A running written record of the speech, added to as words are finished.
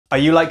Are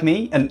you like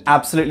me and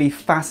absolutely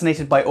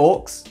fascinated by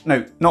orcs?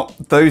 No, not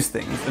those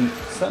things, and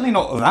certainly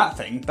not that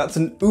thing. That's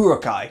an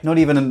urukai, not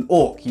even an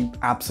orc, you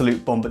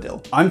absolute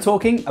bombadil. I'm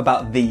talking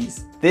about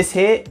these. This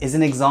here is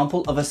an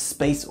example of a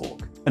space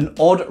orc, an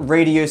odd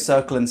radio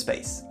circle in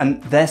space.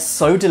 And they're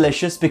so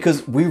delicious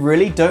because we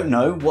really don't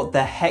know what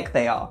the heck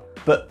they are.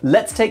 But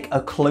let's take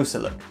a closer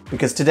look,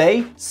 because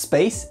today,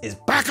 space is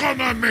back on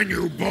the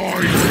menu,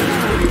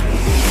 boys!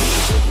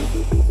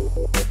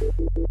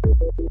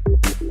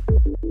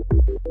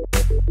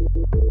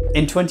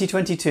 In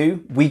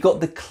 2022, we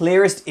got the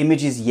clearest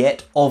images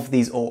yet of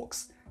these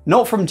orcs.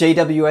 Not from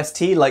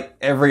JWST like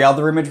every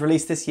other image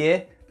released this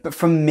year, but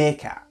from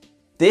MeerKAT.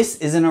 This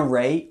is an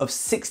array of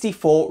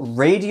 64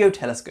 radio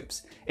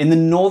telescopes in the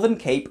Northern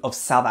Cape of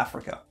South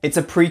Africa. It's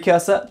a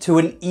precursor to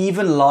an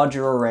even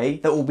larger array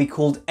that will be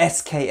called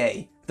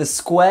SKA, the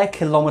Square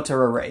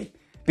Kilometre Array,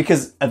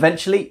 because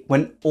eventually,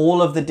 when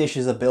all of the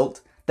dishes are built,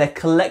 their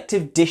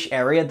collective dish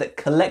area that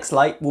collects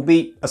light will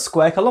be a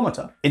square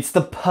kilometre. It's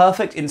the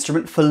perfect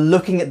instrument for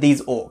looking at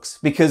these orcs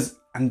because,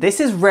 and this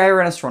is rare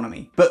in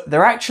astronomy, but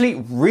they're actually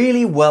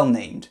really well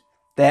named.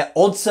 They're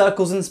odd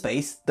circles in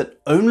space that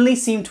only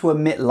seem to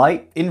emit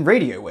light in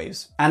radio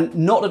waves, and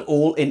not at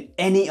all in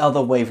any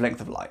other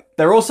wavelength of light.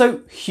 They're also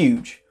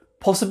huge,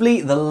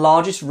 possibly the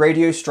largest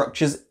radio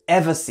structures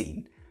ever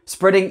seen,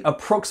 spreading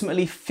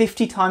approximately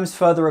 50 times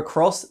further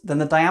across than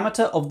the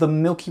diameter of the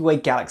Milky Way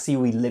galaxy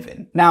we live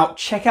in. Now,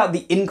 check out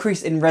the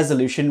increase in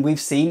resolution we've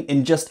seen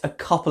in just a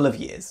couple of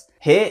years.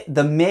 Here,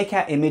 the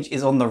MeerKAT image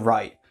is on the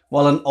right,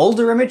 while an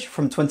older image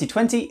from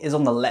 2020 is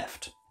on the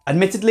left.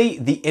 Admittedly,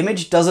 the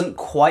image doesn't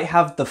quite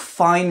have the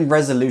fine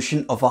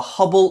resolution of a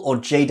Hubble or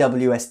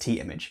JWST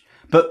image,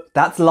 but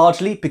that's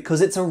largely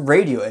because it's a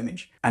radio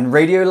image, and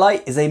radio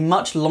light is a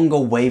much longer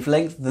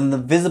wavelength than the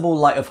visible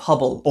light of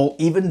Hubble or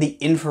even the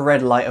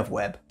infrared light of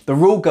Webb. The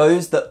rule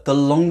goes that the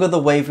longer the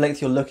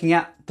wavelength you're looking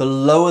at, the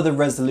lower the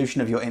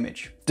resolution of your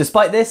image.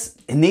 Despite this,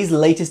 in these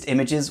latest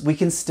images, we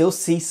can still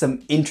see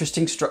some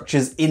interesting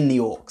structures in the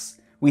orcs.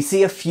 We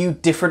see a few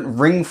different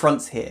ring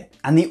fronts here,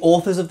 and the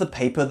authors of the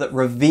paper that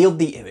revealed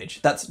the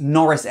image, that's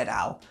Norris et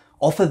al.,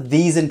 offer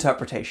these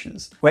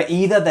interpretations, where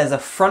either there's a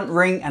front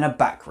ring and a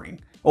back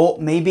ring, or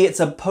maybe it's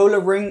a polar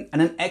ring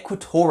and an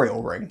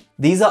equatorial ring.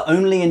 These are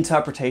only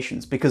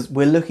interpretations because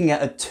we're looking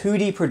at a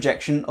 2D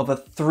projection of a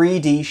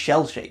 3D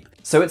shell shape.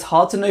 So it's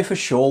hard to know for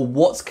sure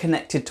what's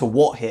connected to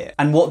what here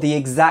and what the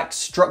exact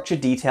structure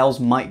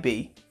details might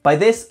be. By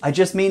this, I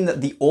just mean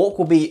that the orc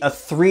will be a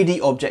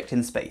 3D object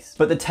in space,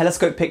 but the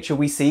telescope picture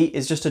we see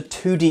is just a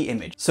 2D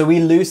image, so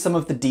we lose some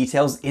of the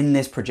details in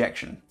this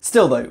projection.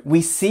 Still though,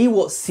 we see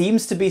what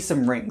seems to be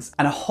some rings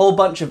and a whole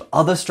bunch of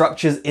other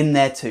structures in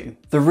there too.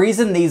 The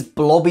reason these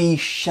blobby,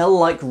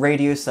 shell-like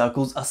radio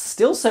circles are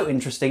still so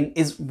interesting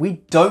is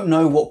we don't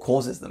know what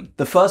causes them.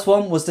 The first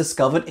one was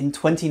discovered in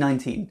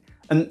 2019,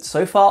 and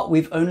so far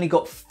we've only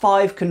got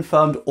 5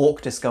 confirmed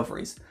orc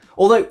discoveries.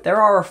 Although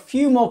there are a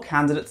few more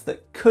candidates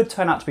that could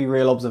turn out to be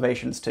real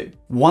observations too.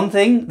 One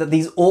thing that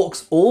these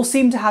orcs all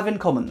seem to have in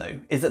common though,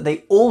 is that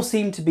they all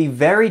seem to be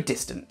very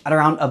distant at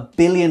around 1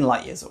 billion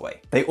light years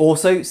away. They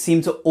also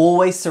seem to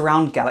always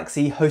surround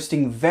galaxy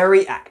hosting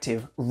very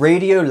active,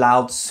 radio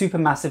loud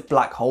supermassive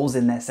black holes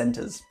in their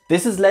centers.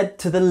 This has led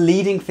to the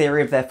leading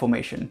theory of their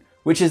formation,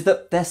 which is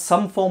that there's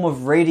some form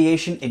of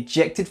radiation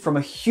ejected from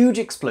a huge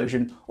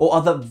explosion or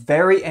other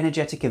very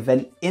energetic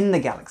event in the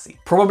galaxy,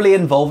 probably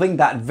involving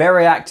that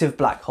very active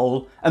black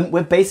hole, and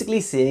we're basically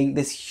seeing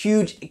this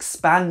huge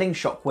expanding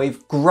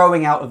shockwave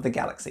growing out of the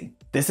galaxy.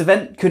 This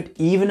event could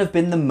even have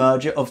been the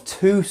merger of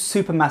 2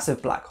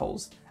 supermassive black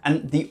holes,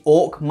 and the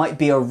orc might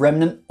be a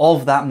remnant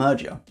of that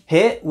merger.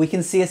 Here we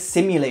can see a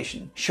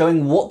simulation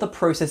showing what the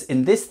process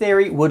in this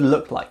theory would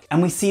look like,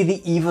 and we see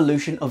the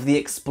evolution of the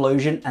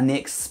explosion and the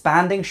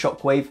expanding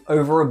shockwave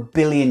over 1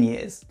 billion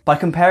years. By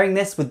comparing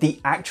this with the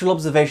actual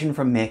observation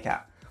from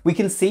MeerKAT, we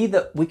can see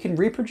that we can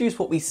reproduce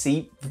what we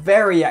see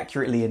very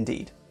accurately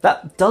indeed.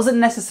 That doesn't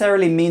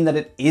necessarily mean that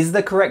it is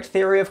the correct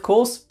theory, of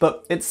course,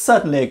 but it's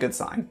certainly a good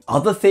sign.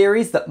 Other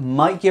theories that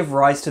might give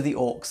rise to the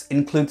orcs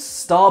include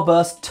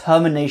starburst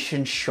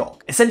termination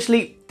shock.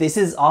 Essentially, this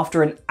is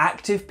after an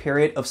active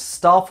period of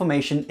star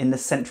formation in the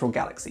central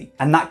galaxy,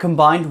 and that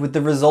combined with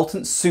the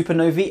resultant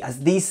supernovae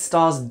as these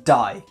stars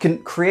die can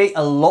create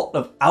a lot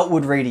of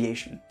outward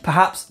radiation.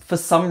 Perhaps for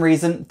some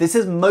reason this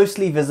is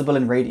mostly visible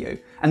in radio,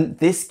 and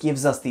this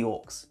gives us the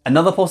orcs.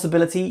 Another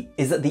possibility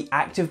is that the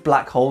active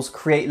black holes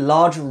create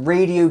large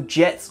radio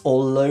jets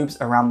or lobes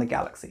around the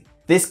galaxy.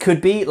 This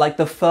could be like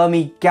the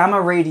Fermi gamma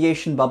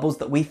radiation bubbles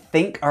that we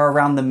think are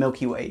around the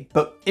Milky Way,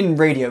 but in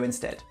radio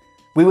instead.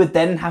 We would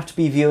then have to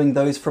be viewing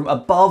those from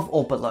above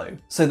or below,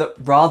 so that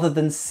rather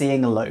than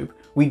seeing a lobe,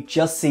 we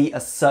just see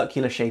a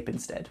circular shape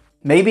instead.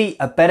 Maybe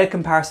a better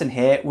comparison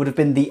here would have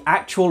been the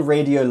actual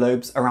radio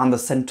lobes around the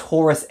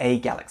Centaurus A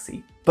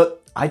galaxy,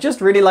 but I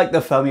just really like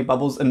the Fermi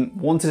bubbles and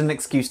wanted an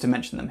excuse to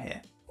mention them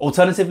here.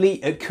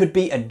 Alternatively, it could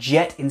be a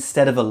jet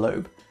instead of a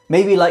lobe,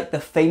 maybe like the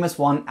famous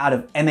one out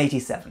of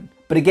M87,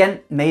 but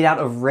again, made out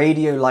of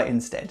radio light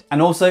instead.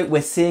 And also,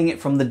 we're seeing it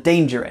from the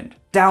danger end,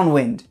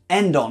 downwind,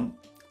 end on.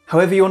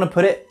 However you want to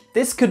put it,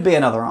 this could be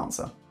another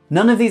answer.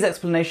 None of these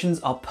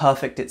explanations are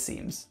perfect, it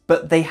seems,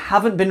 but they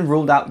haven't been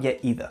ruled out yet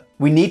either.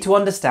 We need to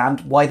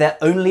understand why they're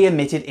only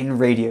emitted in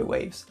radio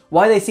waves,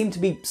 why they seem to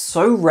be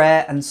so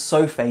rare and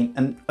so faint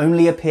and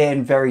only appear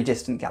in very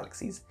distant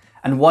galaxies,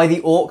 and why the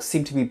ORCs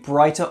seem to be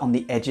brighter on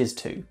the edges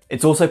too.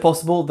 It's also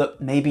possible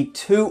that maybe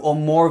 2 or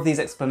more of these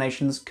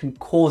explanations can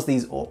cause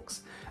these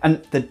ORCs,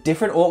 and the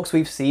different ORCs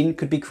we've seen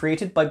could be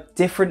created by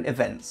different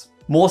events.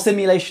 More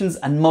simulations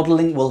and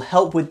modelling will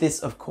help with this,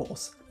 of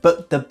course,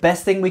 but the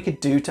best thing we could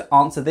do to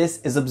answer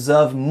this is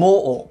observe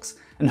more ORCs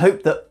and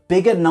hope that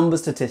bigger number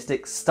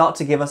statistics start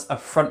to give us a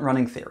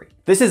front-running theory.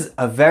 This is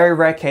a very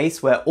rare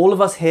case where all of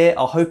us here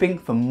are hoping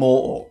for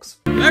more ORCs.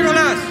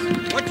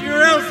 Legolas, what do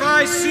your elf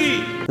eyes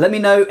see? Let me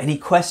know any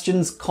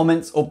questions,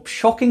 comments, or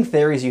shocking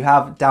theories you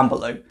have down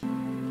below.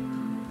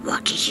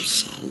 What did you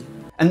say?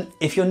 And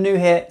if you're new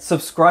here,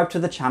 subscribe to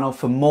the channel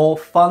for more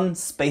fun,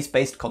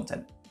 space-based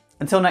content.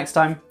 Until next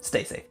time,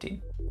 stay safe,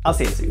 team. I'll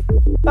see you soon.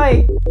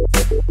 Bye!